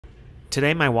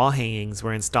Today my wall hangings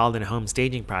were installed in a home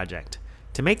staging project.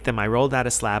 To make them, I rolled out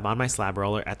a slab on my slab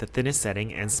roller at the thinnest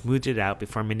setting and smoothed it out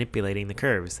before manipulating the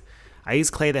curves. I use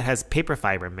clay that has paper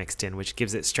fiber mixed in, which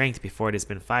gives it strength before it has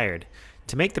been fired.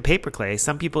 To make the paper clay,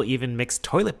 some people even mix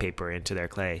toilet paper into their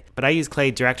clay, but I use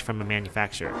clay direct from a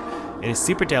manufacturer. It is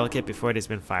super delicate before it has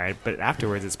been fired, but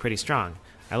afterwards it's pretty strong.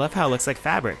 I love how it looks like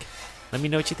fabric. Let me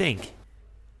know what you think.